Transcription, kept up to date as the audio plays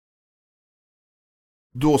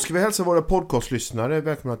Då ska vi hälsa våra podcastlyssnare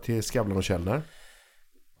välkomna till Skavlan och Källner.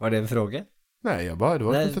 Var det en fråga? Nej, det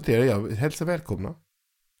var konstaterat. Jag hälsar välkomna.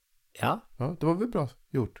 Ja. Ja, det var väl bra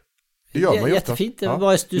gjort. Det gör man ju jättefint. Det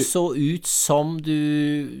var du så ut som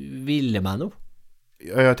du ville med noe.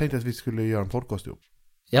 Jag tänkte att vi skulle göra en podcast ihop.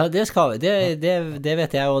 Ja, det skal vi. Det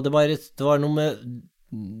vet jeg, og det var noe med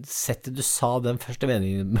settet du sa den første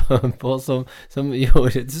meningen på som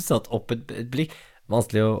gjorde du satt opp et blikk.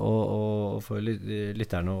 Vanskelig å få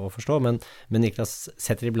lytterne å forstå, men Niklas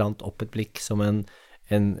setter iblant opp et blikk som en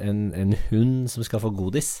hund som skal få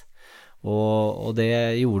godis. Og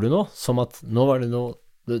det gjorde du nå, som at nå var det noe,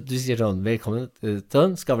 du sier sånn, velkommen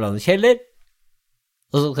til Skavlan og Kjeller,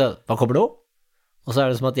 og så hva kommer nå? Og så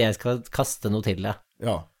er det som at jeg skal kaste noe til deg.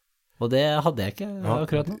 Ja. Og det hadde jeg ikke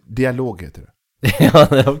akkurat nå. Dialog heter det. Ja,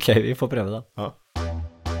 det er ok, vi får prøve da. Ja.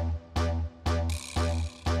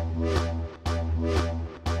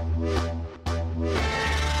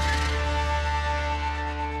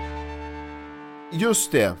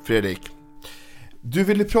 Just det, Fredrik. Du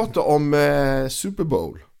ville prata om Super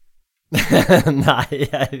Bowl. Nei,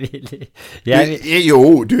 jeg vil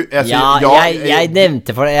Jo, du altså, jeg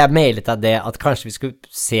nevnte for deg, jeg mailet deg det at kanskje vi skulle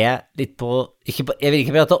se litt på, jeg vil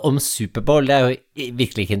ikke prate om Super Bowl, det er jo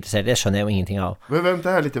virkelig ikke interessert, det skjønner jeg jo ingenting av. Men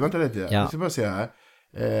vänta lite. Ja. Vi ska bara se här.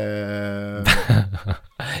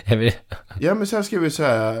 Ja, men så här ska vi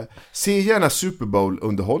säga, se gärna Super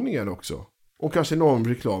Bowl-underhållningen också. Och kanske någon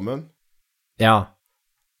reklamen. Ja.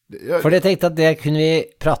 For jeg tenkte at det kunne vi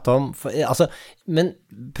prate om men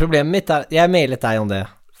problemet mitt jeg mailet deg om det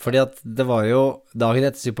fordi at det var jo dagen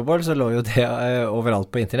etter Superbowl så lå jo det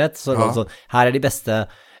overalt på internett så lå det sånn, her de beste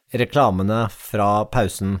reklamene fra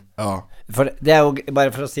pausen for det jo,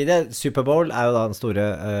 bare for å si det Superbowl jo da den store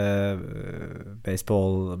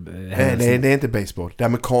baseball nej, det är inte baseball, det är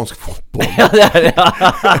amerikansk fotboll. Ja,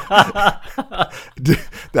 det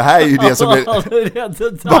det här är ju det som är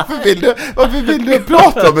varför vill du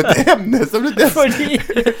prata om ett ämne som du Fordi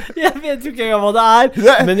jeg vet jo ikke hva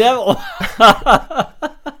det men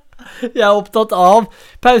jeg opptatt av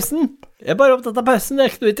pausen. Jeg bare opptatt av pausen,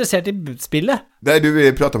 jeg ikke noe interessert i spillet. Nej, du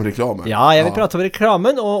vill prata om reklamen. Ja, jeg vil prate om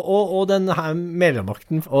reklamen og den her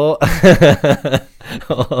mellommakten og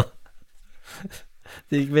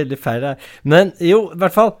det gikk veldig feil der. Men jo, i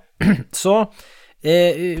hvert fall så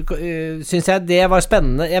synes jeg det var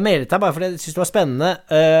spennende. Jeg mailet deg bare fordi jeg synes det var spennende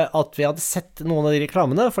at vi hadde sett noen av de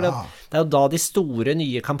reklamene, for det jo da de store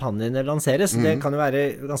nye kampanjene lanseres, det kan jo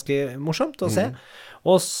være ganske morsomt å se.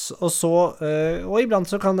 Og iblant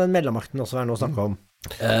så kan den mellommakten också være noe å snakke om.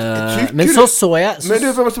 Men så jag men du,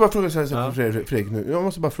 jag måste bara fråga Fredrik nu. Jag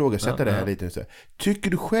måste bara fråga sätta det här lite så.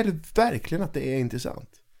 Tycker du själv verkligen att det är intressant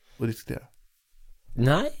att diskutera?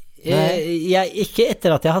 Nej. Ikke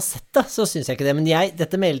etter at jeg har sett det, så synes jeg ikke det. Men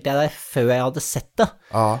dette mailte jeg deg før jeg hadde sett det.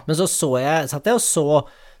 Men så satt jeg og så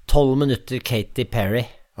 12 minutter Katy Perry.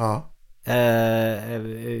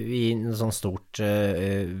 I en sånn stort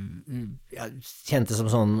kjente som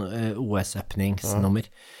sånn OS-øpningsnummer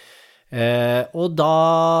og da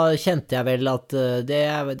kjente jeg vel at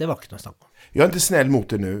det var ikke noe snakk om. Jag är inte snäll mot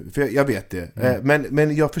det nu, för jag vet det.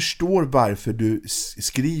 Men jag förstår varför du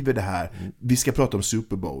skriver det här. Vi ska prata om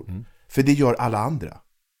Super Bowl. För det gör alla andra.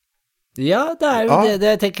 Ja, det jo det.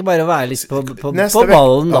 Jag tänker bara vara lite på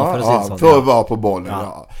bollen då, för att säga så. För att vara på bollen,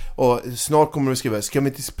 Och snart kommer du skriva, ska vi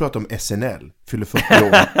inte prata om SNL? Fyller 40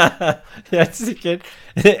 år. Jag är säkert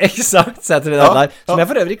exakt så att det där som jag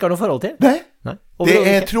för övrigt inte har någon förhåll till. Nej.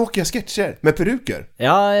 Det är tråkiga sketcher med peruker.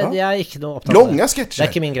 Ja, jag är inte någon upptagen. Långa sketcher. Det är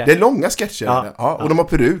inte min grej. Det är långa sketcher. Och de har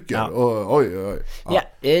peruker. Oj. Ja,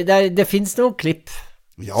 det finns någon klipp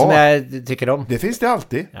som jag tycker om. Det finns det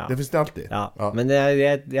alltid. Men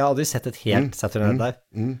jag har aldrig sett ett helt Saturday Night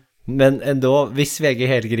Live. Men ändå, hvis VG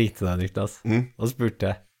helt grite deg, Niklas, og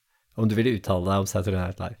spurte om du ville uttale deg om Saturday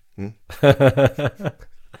Night Live.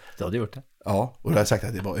 Du hade gjort det. Ja, och du har sagt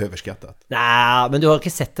att det var överskattat. Nej, men du har inte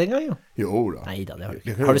sett det en gång, jo? Jo då. Nej, det har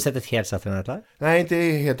du inte. Har du sett ett helt Saturday Night Live? Nej, inte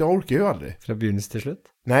helt. Jag orkar ju aldrig. Från begynnelse till slut?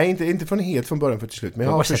 Nej, inte från helt från början för till slut. Men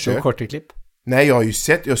jag har försökt. Sett korta klipp? Nej, jag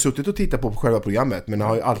har suttit och tittat på själva programmet, men jag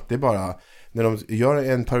har ju alltid bara när de gör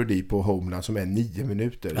en parodi på Homeland som är 9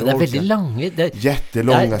 minuter. Ja, det är väldigt långa.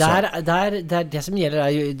 Jättelånga det som gäller är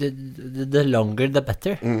ju the longer the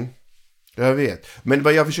better. Jag vet. Men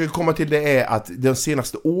vad jag försöker komma till det är att de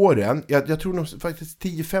senaste åren, jag tror nog faktiskt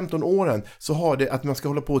 10-15 åren, så har det att man ska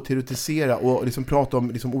hålla på att teoretisera och liksom prata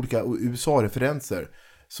om liksom olika USA-referenser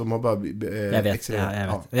som har bara jag vet.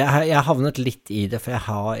 Jag har havnet lite i det, för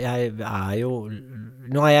jag är ju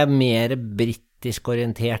nu är jag mer britt brittisk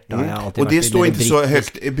orientert. Da. Jeg har alltid Och det vært står inte så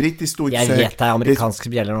brittisk. högt, brittiskt står inte Jeg så vet högt. det er amerikanske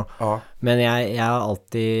bjeller nå, Ja. men jeg har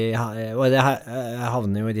alltid, og jeg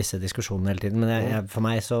havner jo i disse diskusjonene hele tiden, men for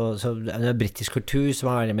meg så det er britisk kultur som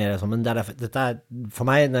er veldig mer sånn, men dette er, for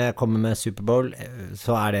meg, når jeg kommer med Superbowl,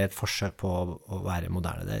 så er det et forsøk på å være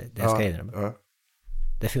moderne, det skal jeg innrømme. Ja.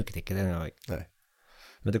 Det funket ikke den gangen. Nej.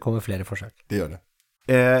 Men det kommer flere forsøk. Det gör det.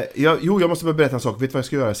 Jag måste bara berätta en sak. Vet du vad jag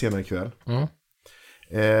ska göra senare ikväll?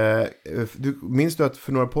 Minns du att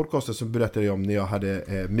för några podcaster så berättade jag om när jag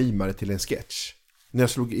hade mimare till en sketch? När jag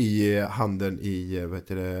slog i handen i,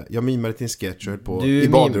 jag mimade till en sketch och höll på i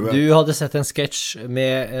badrummet. Du hade sett en sketch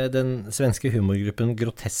med den svenska humorgruppen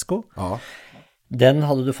Grotesco. Ja. Den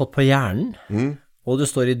hade du fått på hjärnan. Och du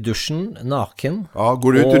står i duschen naken. Ja,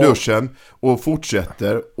 går ut ur duschen och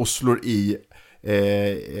fortsätter och slår i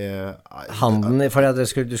handen, för att du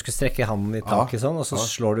skulle sträcka handen i taket sån, och så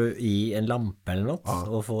slår du i en lampa eller något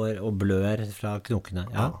och blör från knokarna.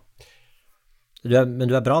 Ja. Men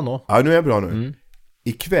du är bra nu. Ja, nu är jag bra nu.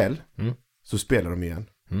 Ikväll så spelar de igen.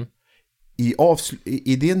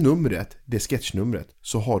 I det numret, det sketchnumret,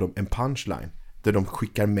 så har de en punchline där de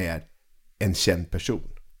skickar med en känd person.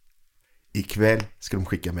 Ikväll ska de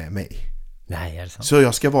skicka med mig. Nej, är det sant? Så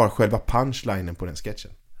jag ska vara själva punchlinen på den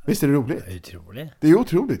sketchen. Visst är det roligt? Otroligt. Det är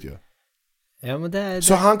otroligt ju. Ja, men det...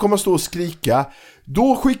 Så han kommer att stå och skrika,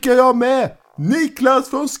 då skickar jag med Niklas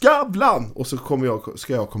från Skavlan. Och så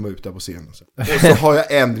ska jag komma ut där på scenen. Och så har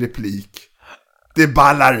jag en replik. Det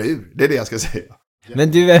ballar ur, det är det jag ska säga.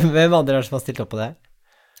 Men du, vem andra är som har ställt upp på det här?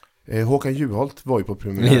 Håkan Juholt var ju på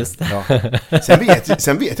premiär. Just det. Ja.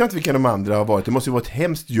 Sen vet jag inte vilka de andra har varit. Det måste ju vara ett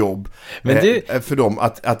hemskt jobb för dem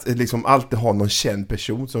att liksom alltid ha någon känd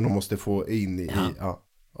person som de måste få in i. Ja.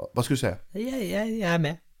 Vad ska du säga? Jag är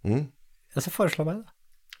med. Jag ska föreslå mig då.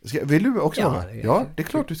 Vill du också vara med? Ja, det är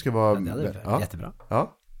klart du ska vara med. Jättebra.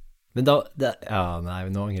 Ja. Men då, nej,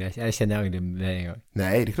 nu ångrar jag känner jag ångrar med en gång.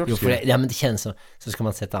 Nej, det är klart du ska. Ja, men det känns så ska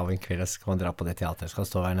man sätta av en kväll och så ska man dra på det teater, ska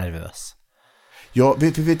stå och vara nervös. Ja,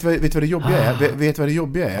 vet vad det jobbiga är? Vet vad det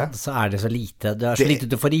jobbiga är? Så är det så lite. Det är så lite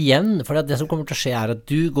du får igen, för att det som kommer att ske är att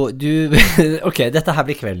du okej, detta här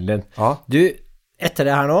blir kvällen. Ja. Du efter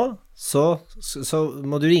det här nu så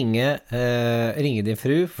må du ringe din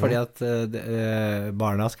fru fordi att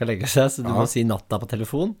barna ska lägga sig, så du må si natta på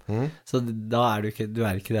telefon. Så då är du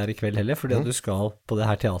är inte där ikväll heller, fordi att du ska på det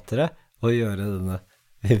här teatret och göra den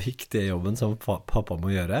viktiga jobben som pappa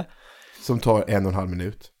må göra. Som tar 1,5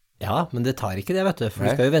 minut. Ja, men det tar inte det, vet du, för du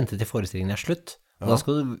ska ju vänta till föreställningen är slut. Och då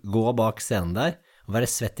ska du gå bak scenen där och vara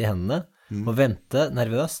svett i händerna och vänta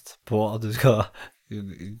nervöst på att du ska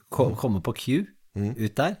komma på cue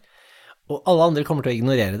ut där. Och alla andra kommer att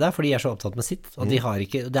ignorera det, för de är så upptatt med sitt. Och de har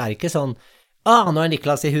inte, det är inte sån, nu är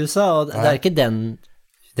Niklas i huset, och det är inte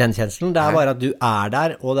den känslan. Det är bara att du är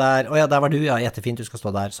där, och där var du, jättefint, du ska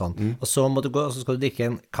stå där, sån. Och så må du gå, och så ska du dricka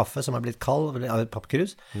en kaffe som har blivit kall av ett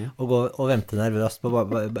pappkrus, och gå och vänta nervöst på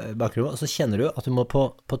bakrummet, och så känner du att du må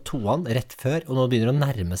på toan rätt för, och nu börjar det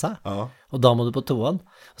närma sig. Och då må du på toan.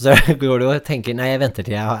 Och så går du och tänker, nej, jag väntar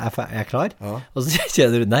till jag är klar. Och så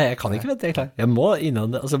känner du, nej, jag kan inte vänta till jag är klar. Jag må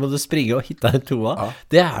innan, och så må du springa och hitta en toa.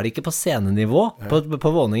 Det är det inte på scenenivå,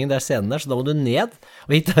 på våningen där scenen är, så då må du ned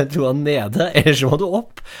och hitta en toa nede, eller så må du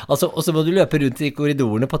upp. Alltså, och så må du löpa runt i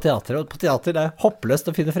korridorerna på teatret, och på teater det är hopplöst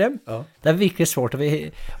att finna fram. Det är verkligen svårt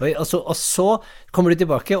och så kommer du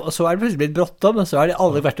tillbaka, och så är det plötsligt blivit bråttom, och så är det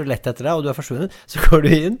aldrig varit och lett efter det, och du har försvunnit. Så går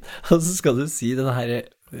du in, och så ska du si den här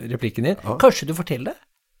repliken din. Kanske du fortäller det?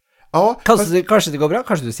 Ja. Kanske det går bra,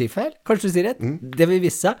 kanske du säger fel, kanske du säger rätt. Det vill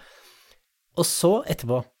visa. Och så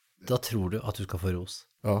efterpå, då tror du att du ska få ros.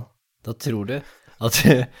 Ja. Då tror du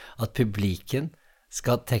att publiken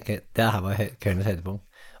ska tänka, det här var kvällens höjdpunkt.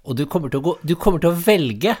 Och du kommer till att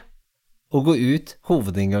välja att gå ut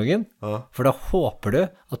huvudingången, för då hoppas du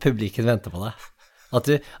att publiken väntar på dig.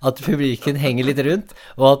 Att publiken hänger lite runt,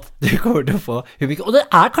 och att du kommer till att få hur mycket, och det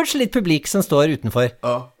är kanske lite publik som står utanför.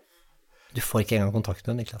 Ja. Du får inte engang kontakt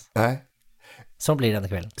med Niklas. Nej. Så blir det den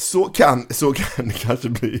kvällen. Så kan det kanske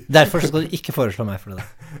bli. Därför ska du inte föreslå mig för det.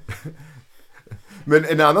 Men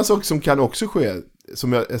en annan sak som kan också ske,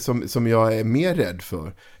 som jag är mer rädd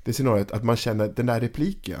för, det är scenariot att man känner att den där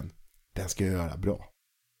repliken, den ska jag göra bra.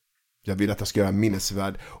 Jag vill att jag ska göra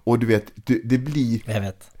minnesvärd. Och du vet, det blir... Jag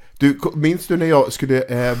vet. Minns du när jag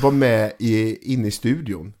skulle vara med inne i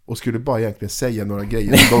studion och skulle bara egentligen säga några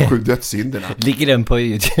grejer om de 7 dödssynderna? Ligger den på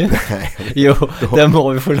YouTube? Nej. Jo, den må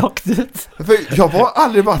vi få lagt ut. För jag var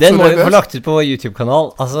aldrig varit den så må nervös. Vi få lagt ut på vår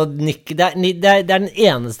YouTube-kanal. Alltså, Nick, det är den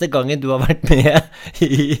enaste gången du har varit med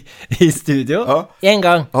i studio. Ja. En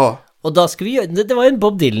gång. Ja. Och då ska vi, det var en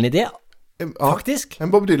Bob Dylan-idé. Faktisk.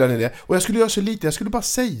 En Bob Dylan idé. Och jag skulle göra så lite, jag skulle bara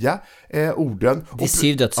säga orden. De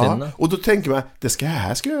 7 dødssyndene. Och då tänker man, det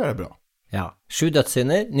här ska jag göra bra. Ja, 7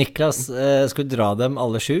 dødssynder. Niklas skulle dra dem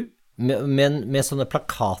alle 7, med sånne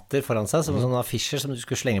plakater foran seg, som sånne affisjer som du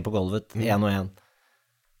skulle slenge på gulvet, en og en.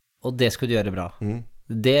 Og det skulle du gjøre bra.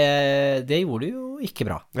 Det gjorde du jo ikke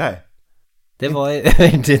bra. Nej. Det var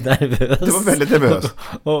väldigt nervöst. Det var väldigt nervöst.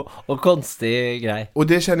 och konstig grej. Och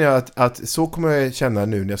det känner jag att så kommer jag känna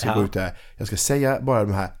nu när jag ska gå ut där. Jag ska säga bara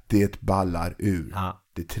de här, det ballar ur. Ja.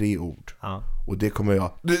 Det är 3 ord. Ja. Och det kommer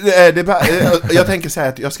jag... jag tänker säga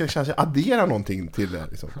att jag ska kanske addera någonting till det.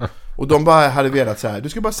 Liksom. Och de bara hade velat så här, du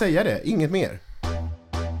ska bara säga det, inget mer.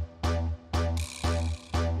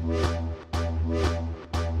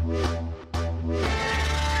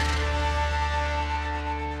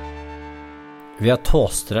 Vi har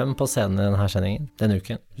Thåström på scenen i den här sändningen, den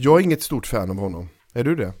uken. Jag är inget stort fan av honom. Är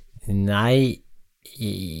du det? Nej,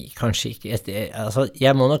 kanskje ikke. Altså,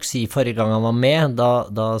 jeg må nok si forrige gang han var med,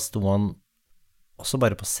 da sto han også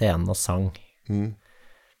bare på scenen og sang.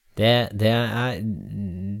 Det er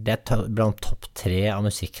blant topp 3 av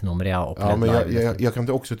musikknummer jeg har opplevd. Ja, men jag kan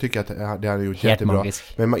också tycka att det har gjort helt jättebra. Magisk.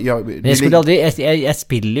 Men jeg skulle aldri, jeg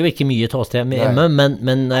spiller jo ikke mye Thåström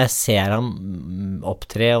men når jeg ser han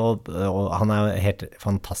opptre, og han er helt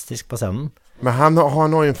fantastisk på scenen. Men han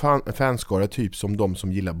har ju en fanskara typ som de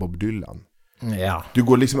som gillar Bob Dylan. Ja. Du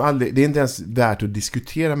går liksom aldrig, det är inte ens värt att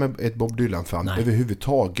diskutera med ett Bob Dylan-fan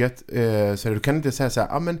överhuvudtaget. Så du kan inte säga så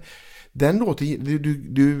här, men den låter,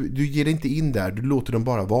 du ger inte in där, du låter dem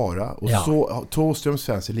bara vara. Och så Thåströms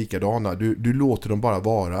fans är likadana, du låter dem bara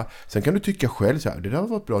vara. Sen kan du tycka själv så här, det där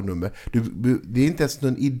var ett bra nummer. Det är inte ens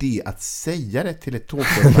någon idé att säga det till ett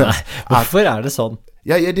Thåström-fans. Varför är det sån?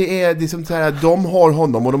 Ja, det är som så här, de har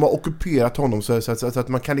honom och de har ockuperat honom så att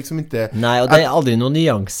man kan liksom inte... Nej, och det är aldrig några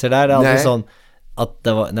nyanser där. Det är aldrig sån att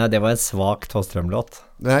det var en svag Thåström-låt.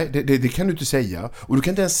 Nej, det kan du inte säga. Och du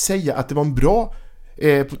kan inte ens säga att det var en bra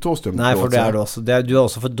på Thåström. Nej, för det är du också. Du är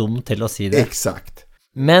också för dum till att säga det. Exakt.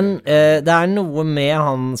 Men det är något med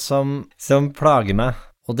han som plager mig.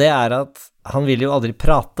 Och det är att han vill ju aldrig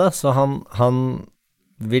prata, så han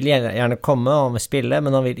vill gärna komma och han vill spela,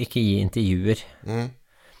 men han vill inte ge intervjuer.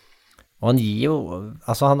 Och han ger ju,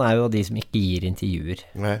 alltså han är ju de som inte ger intervjuer.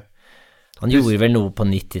 Nej. Han gjorde väl nog på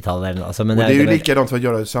 90-talet alltså, men och det är ju likadant för att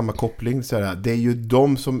göra samma koppling så här. Det är ju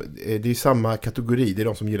de som det är samma kategori, det är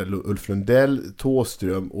de som gillar Ulf Lundell,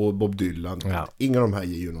 Thåström och Bob Dylan. Ja. Ingen av de här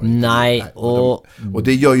ger ju någon. Nej, och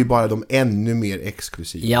det gör ju bara dem ännu mer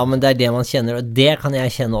exklusiva. Ja, men det är det man känner, och det kan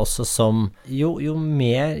jag känna också som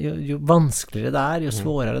ju vanskeligere det är, ju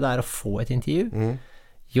svårare det är att få ett intervju.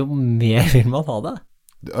 Ju mer vill man ha det.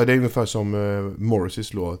 Ja, det är ungefär som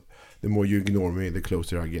Morrisseys låt The more you ignore me, the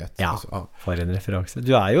closer I get. Ja, alltså, for en referanse.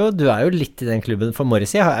 Du er jo litt i den klubben, for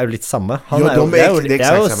Morrissey er jo litt samme. Han ja, det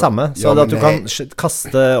er jo samme. Så ja, at du kan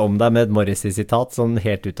kaste om deg med et Morrissey-sitat sånn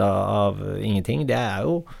helt ut av ingenting, det er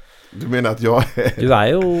jo... Du menar att jag Du är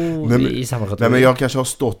ju i samma kategori. Nej, men jag kanske har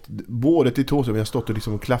stått både till Thåström, jag har stått och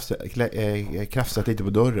liksom krafsat lite på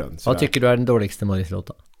dörren. Vad tycker du är den dåligaste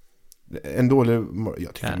Morrissey-låten? En dålig...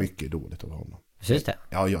 Jag tycker mycket dåligt av honom. Syns det?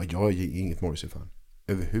 Ja, jag är inget Morrissey-fan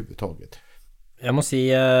överhuvudtaget. Jag måste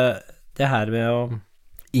säga det här med att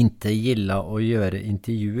inte gilla att göra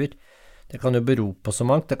intervjuer. Det kan ju bero på så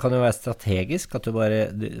mångt. Det kan ju vara strategiskt att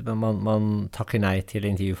man tackar nej till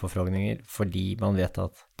intervjuförfrågningar fordi man vet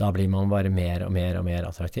att då blir man bara mer och mer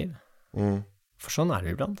attraktiv. För sån är det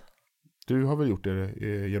ibland. Du har väl gjort det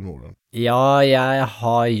genom åren? Ja, jag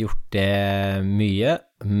har gjort det mycket,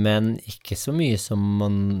 men inte så mycket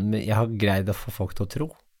som jag har grejt att få folk till att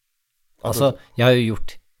tro. Alltså, jag har ju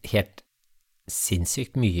gjort helt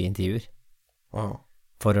sinnssykt mycket intervjuer. Ja.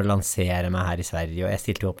 För att lansera mig här i Sverige, och jag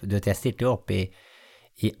stilte upp, jag stilte upp i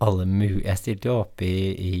alla jag stilte upp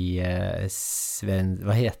i Sven,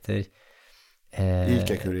 vad heter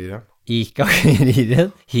ICA-kuriren.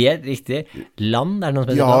 ICA-kuriren, helt riktigt. Land är något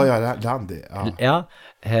som heter Land. Ja.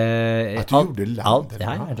 Att du gjorde Land.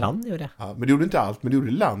 Land gjorde jag. Ja, men du gjorde inte allt, men du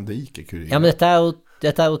gjorde Land i ICA-kuriren. Ja, men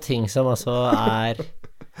detta är ju ting som alltså är...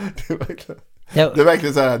 Det är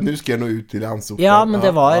verkligen så här, nu ska jag nå ut till landsorten. Ja, men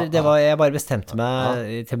det var jag bara bestämde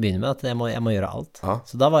mig till att börja med att jag må göra allt. Ja.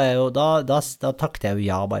 Så då var jag ju då tackade jag ju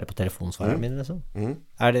ja bara på telefonsvararen min liksom.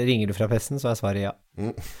 Ringer du från pressen så är svaret ja.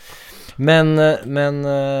 Men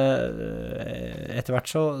efterhvert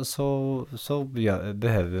så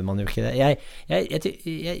behöver man ju inte det.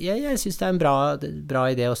 Jag syns det är en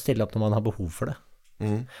bra idé att ställa upp när man har behov för det.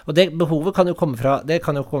 Och det behovet kan ju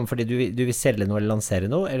komma fordi du vill sälja något eller lansera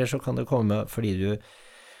något, eller så kan det komma fordi du,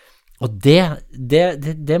 och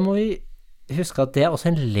det må vi huska att det är också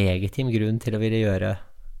en legitim grund till att vilja göra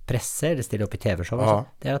presse eller stille opp i TV-show, Ja.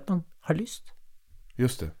 det är att man har lyst.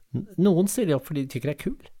 Just det. Någon ställer upp för de tycker det är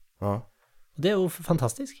kul. Ja. Och det är ju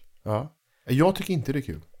fantastiskt. Ja. Jag tycker inte det är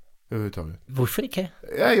kul. Överhuvudtaget. Varför inte?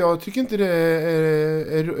 Ja, jag tycker inte det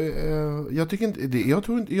jag tycker inte det,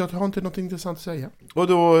 jag har inte något intressant att säga. Och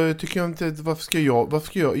då tycker jag inte,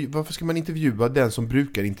 varför ska man intervjua den som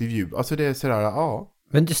brukar intervjua? Alltså det är sådär, ja.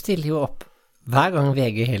 Men du ställer ju upp hver gang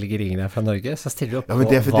VG Helge ringer från Norge, så ställer du upp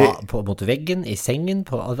på mot väggen, i sängen,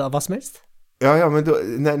 på vad som helst. Ja, men då,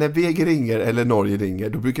 när VG ringer eller Norge ringer,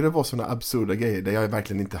 då brukar det vara sådana absurda grejer där jag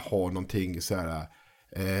verkligen inte har någonting så här.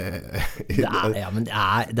 Men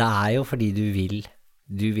det är ju fordi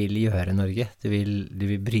du vill göra Norge. Du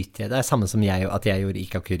vill bryta. Det är samma som att jag gjorde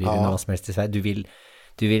ICA-Kuriren och vad som helst i Sverige.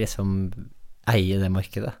 Du vill liksom eie det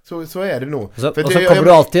markedet. Så är det nog. Och så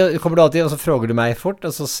kommer du alltid och så frågar du mig fort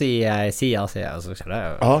och så säger jag och så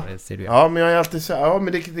säger du ja, men jag är alltid så ja,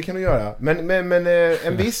 men det kan du göra. Men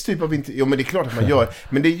en viss typ av jo, men det är klart att man gör.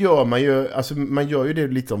 Men det gör man ju, alltså man gör ju det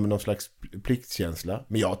lite om någon slags pliktkänsla.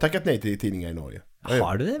 Men jag har tackat nej till tidningar i Norge.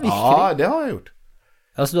 Har du det virkelig? Ja, det har jag gjort.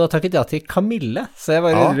 Alltså du har tackat ja till Camille. Så jag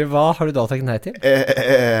bara undrar, vad har du då tackat nej till?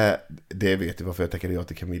 Det vet du varför jag tackade ja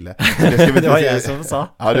till Camille. Det var jag som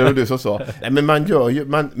sa. Ja, det var du som sa. Nej, men man gör ju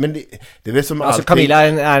men det är väl som alltså allting.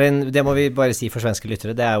 Camille är en det må vi bara säga för svenska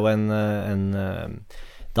lyttare. Det är ju en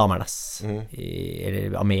damernas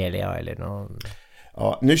eller Amelia eller någon.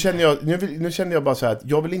 Ja, nu känner jag bara så här att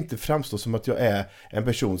jag vill inte framstå som att jag är en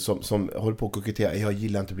person som håller på att kokettera. Jag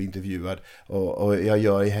gillar inte att bli intervjuad och jag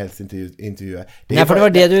gör helst inte intervjuer. Nej, för det var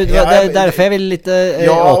det därför jag ville lite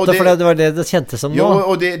åt det, för det var det kändes som. Ja,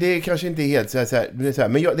 och det är kanske inte helt så här,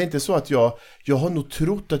 men det är inte så att jag har nog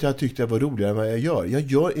trott att jag tyckte det var roligare än vad jag gör.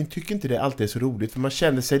 Jag tycker inte det alltid är så roligt, för man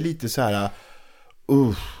känner sig lite så här.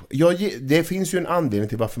 Det finns ju en anledning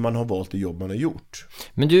till varför man har valt det jobb man har gjort.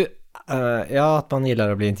 Men du, att man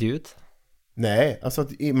gillar att bli intervjuad. Nej, alltså att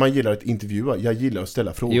man gillar att intervjua. Jag gillar att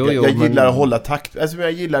ställa frågor. Jag gillar att hålla takt. Alltså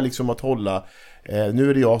jag gillar liksom att hålla nu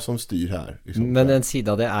är det jag som styr här liksom. Men en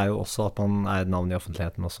sida av det är ju också att man är ett namn i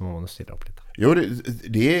offentligheten och så må man styra upp lite. Jo,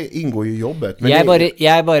 det ingår ju i jobbet. Men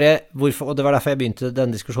jag bara varför, och det var därför jag begynte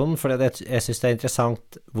den diskussionen, för jag syns det är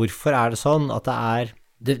intressant. Varför är det sån att det är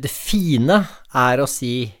det fina är att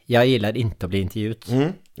säga jag gillar inte att bli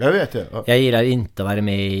intervjuad. Jag vet det. Ja. Jag gillar inte att vara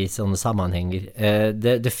med i sådana sammanhang.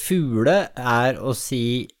 Det fula är att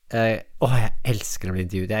säga jag älskar att bli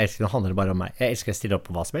intervjuad. Jag älskar att det handlar bara om mig. Jag älskar att ställa upp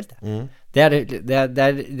på vad som helst. Det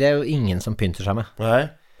är ju ingen som pyntar sig med. Nej.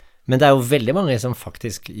 Men det är ju väldigt många som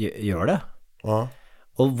faktiskt gör det. Ja.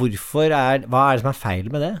 Och vad är det som är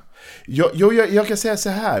fel med det? Jag kan säga så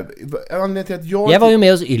här. Anledningen till att jag var ju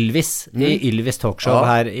med hos Ylvis i Ylvis talkshow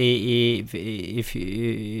här i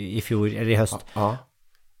fjol eller i höst. Ja.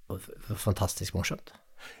 Fantastiskt morsomt.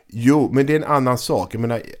 Jo, men det är en annan sak.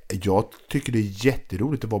 Jag tycker det är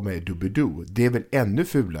jätteroligt att vara med i Doobidoo. Det är väl ännu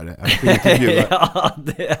fulare än att intervjua. Ja,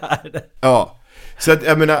 det är det. Ja. Så att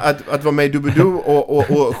jag menar att vara med i Doobidoo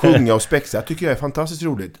och sjunga och spexa tycker jag är fantastiskt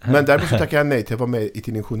roligt. Men därför så tackar jag nej till att vara med i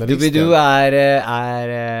tidningen Journalisten. Doobidoo är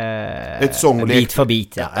ett sång och bit för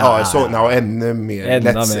bit, ja. Ja, ännu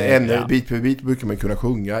mer. Bit för bit brukar man kunna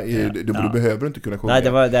sjunga. Doobidoo behöver du inte kunna sjunga. Nej, det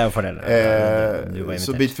var för det.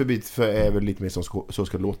 Så bit för bit är väl lite mer som så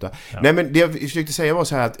ska det låta. Ja. Nej, men det jag försökte säga var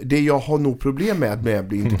så här att det jag har nog problem med att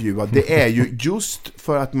bli intervjuad, det är ju just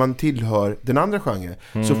för att man tillhör den andra genren,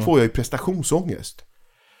 så får jag ju prestationsångest.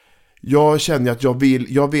 Jag känner att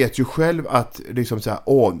jag vet ju själv att liksom så här,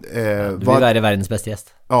 du vill vara världens bästa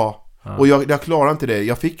gäst. Ja. Och jag klarar inte det.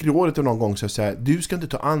 Jag fick rådet någon gång så här, du ska inte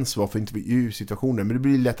ta ansvar för intervjusituationer, men det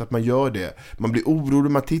blir lätt att man gör det. Man blir orolig när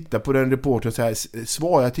man tittar på den reportern och så här,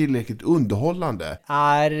 svarar tillräckligt underhållande.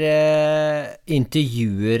 Är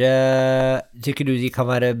intervjuer, tycker du de kan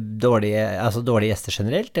vara dåliga gäster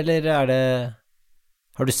generellt, eller är det...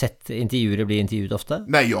 Har du sett intervjuer bli intervjuad ofta?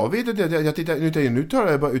 Nej, jag vet inte. Jag tittar, nu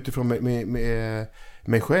tar jag bara utifrån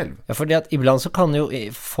mig själv. Ja, för det att ibland så kan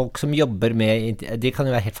ju folk som jobbar med, det kan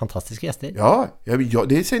ju vara helt fantastiska gäster. Ja,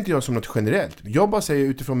 det säger inte jag som något generellt. Jag bara säger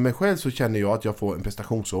utifrån mig själv så känner jag att jag får en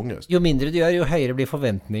prestationsångest. Jo mindre du gör, ju högre blir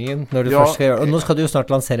förväntningen när du först ska göra. Och nu ska du ju snart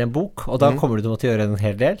lansera en bok, och då kommer du att göra en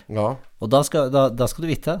hel del. Ja. Och då ska du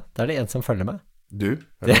veta, där är det en som följer med. Du?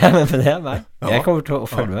 Det är mig. Ja. Jag kommer att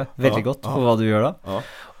följa med väldigt gott på vad du gör då. Ja.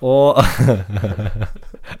 Och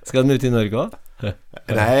ska du ut till Norge?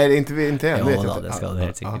 Nej, inte än. Ja, det ska du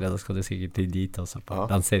helt säkert. Då ska du säkert till dit också på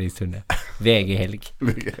lanseringsturné. VG Helg.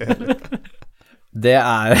 Det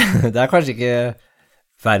är kanske inte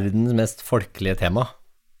världens mest folkliga tema.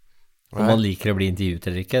 Om man liker att bli intervjuad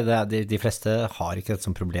eller inte. De flesta har inte ett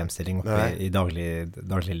sån problemställning i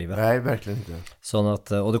dagliglivet. Nej, verkligen inte. Sånn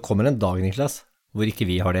att, och det kommer en dag, Niklas, hvor ikke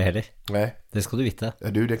vi har det heller. Nej. Det skal du vite. Ja,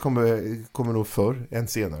 du, det kommer nog förr än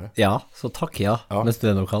senare. Ja, så takk ja, mens du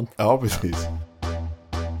ennå kan. Ja, precis.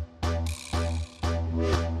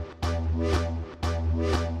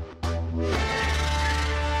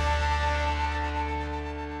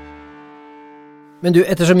 Men du,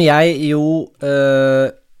 ettersom jeg jo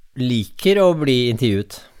liker å bli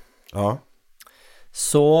intervjuet, Ja.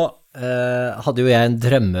 så hadde jo jeg en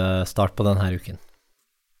drømmestart på denne uken.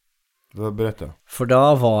 Berätta. For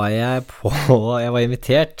da var jeg var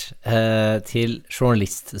invitert til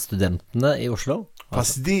journaliststudentene i Oslo.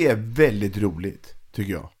 Fast det är väldigt roligt,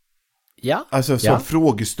 tycker jag. Ja. Alltså som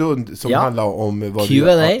frågestund som handlar om vad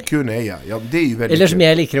Q&A. Q&A, ja. Det är ju väldigt Eller som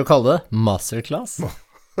jeg liker å kalle det, masterclass.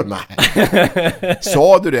 Nej.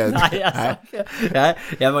 Sa du det? Nei,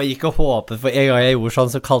 jeg bare gikk og håpet, for en gang jeg gjorde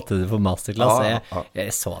sånn, så kalte det for masterclass.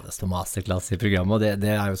 Jeg så det stod masterclass i programmet, og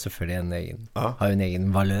det er jo selvfølgelig har jo en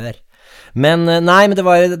egen valør. Men nei, men det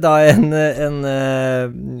var da en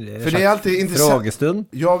för det är alltid intressant. Frågestund.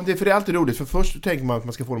 Ja, för det är alltid roligt. För först tänker man att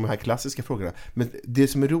man ska få de här klassiska frågorna. Men det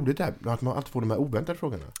som är roligt är att man alltid får de här oväntade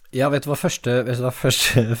frågorna. Ja, vet du hva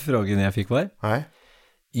første frågen jeg fikk var? Nej.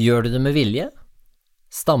 Gjør du det med vilje?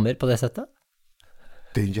 Stammer på det settet?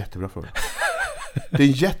 Det är en jättebra fråga. Det är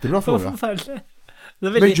en jättebra fråga.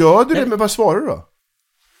 Men gör du det, men vad svarar du då?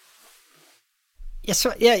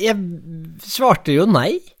 Jeg svarte jo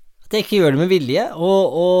nei. At jeg ikke gjør det med vilje,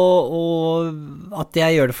 og at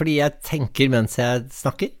jeg gjør det fordi jeg tenker mens jeg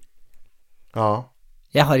snakker. Ja.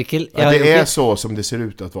 Jeg har ikke... det är så som det ser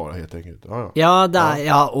ut att vara, helt enkelt. Ja,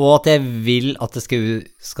 og at jeg vil at det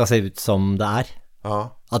skal se ut som det er.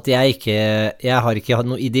 Ja. At jeg har ikke hatt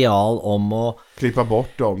noe ideal om å klippa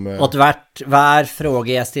bort dem. At hver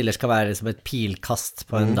fråge jeg stiller skal være som et pilkast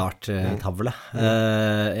på en darttavle.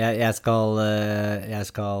 Jeg skal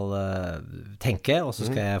tenke, og så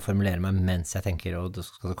skal jeg formulere meg mens jeg tenker, og det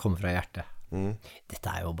skal komme fra hjertet. Dette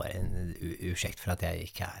er jo bare en ursäkt for at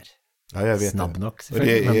jeg ikke er snabb nok,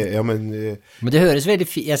 selvfølgelig. Men det høres veldig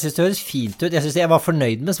jeg synes det høres fint ut. Jeg synes jeg var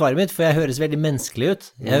fornøyd med svaret mitt, for jeg høres veldig menneskelig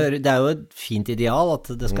ut. Det er jo et fint ideal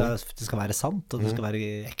at det skal være sant, og det skal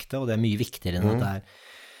være ekte, og det er mye viktigere enn at det er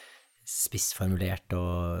spissformulert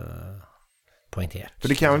og poängterat. För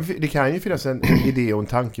det kan ju finnas en idé och en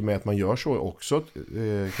tanke med att man gör så också,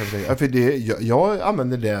 kan jag säga. För jag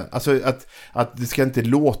använder det, alltså att det ska inte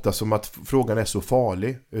låta som att frågan är så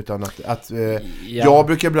farlig, utan att jag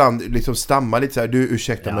brukar ibland liksom stamma lite så här, du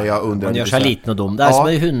ursäkta mig, jag undrar. Man gör sig liten och dum. Det är som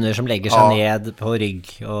hundar som lägger sig ned på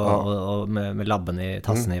rygg och med labben i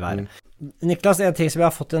tassen i været. Niklas, en ting som jag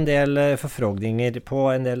har fått en del förfrågningar på,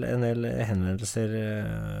 en del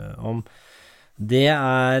hänvändelser om, det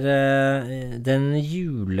er den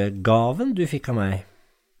julegaven du fikk av meg.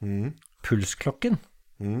 Pulsklokken.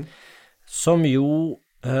 Som jo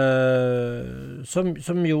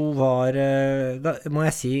som jo var, må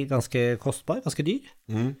jeg si, ganske kostbar, ganske dyr.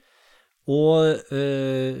 Og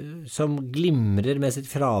som glimrer med sitt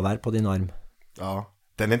fravær på din arm. Ja.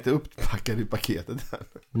 Den är inte upppackad i paketet.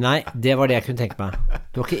 Nej, det var det jag kunde tänka mig.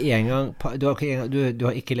 Du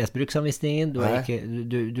har ikke lest bruksanvisningen,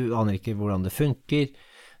 du aner ikke hvordan det funker.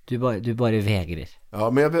 Du bare vegrer.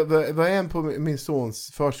 Ja, men jag var en på min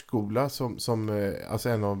sons förskola som alltså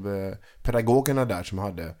en av pedagogerna där som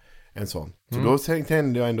hade en sån. Så då tänkte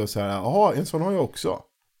jag ändå så här, jaha, en sån har jag också.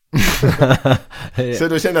 Så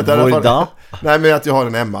då kände jag att nej, men att jag har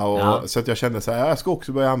den hemma och så att jag kände så här, jag ska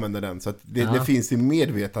också börja använda den, så att det finns i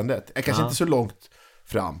medvetandet. Jag kanske inte så långt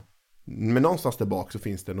fram, men någonstans där bak så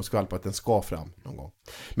finns det något skvall på att den ska fram någon gång.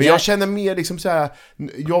 Men jag känner mer liksom så här,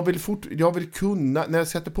 jag vill kunna, när jag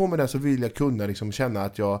sätter på mig den så vill jag kunna liksom känna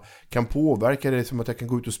att jag kan påverka det, som att jag kan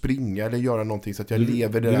gå ut och springa eller göra någonting så att jag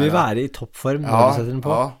lever det där. Du vill vara i toppform när du sätter den på.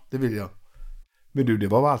 Ja, det vill jag. Men du, det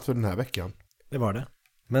var allt för den här veckan. Det var det.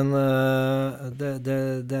 Men det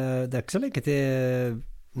er ikke så lenge til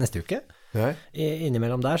neste uke. Nei.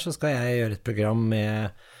 Innimellom der så skal jeg gjøre et program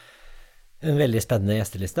med en veldig spennende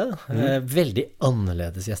gjesteliste. Veldig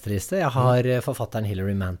annerledes gjesteliste. Jeg har forfatteren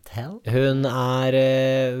Hilary Mantel. Hun er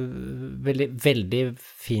veldig, veldig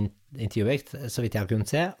fint intervjuobjekt, så vidt jeg har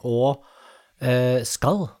kunnet se. Og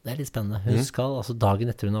skal, det er litt spennende, hun skal, altså dagen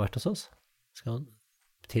etter hun har vært hos oss, skal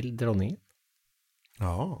til dronningen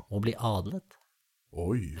og bli adlet.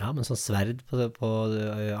 Oj. Ja, men sånn sverd på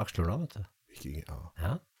akslorna, vet du.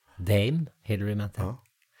 Ja. Dame Hilary Mantel.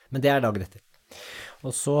 Men det er dagen etter.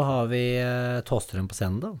 Og så har vi Tåstrøm på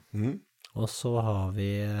scenen da. Og så har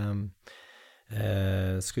vi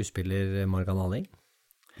skuespiller Morgan Alling.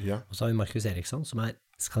 Og så har vi Markus Eriksson, som er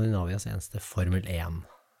Skandinavias eneste Formel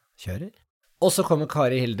 1-kjører. Og så kommer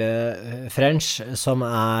Kari Hilde French, som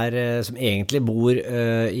egentlig bor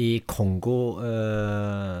i Kongo.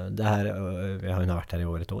 Hun har vært her i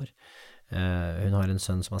over et år. Hun har en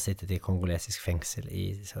sønn som har sittet i kongolesisk fengsel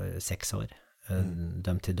i 6 år,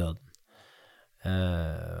 dømt til døden.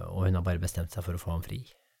 Og hun har bare bestemt seg for å få ham fri.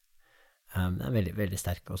 Det er en veldig, veldig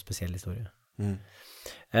sterk og spesiell historie.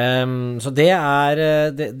 Så det er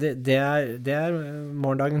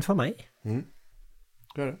morgendagen for meg.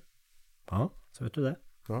 Det er det. Ja, så vet du det.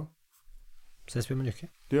 Ja. Ses vi om en uke.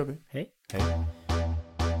 Det gjør vi. Hei. Hei.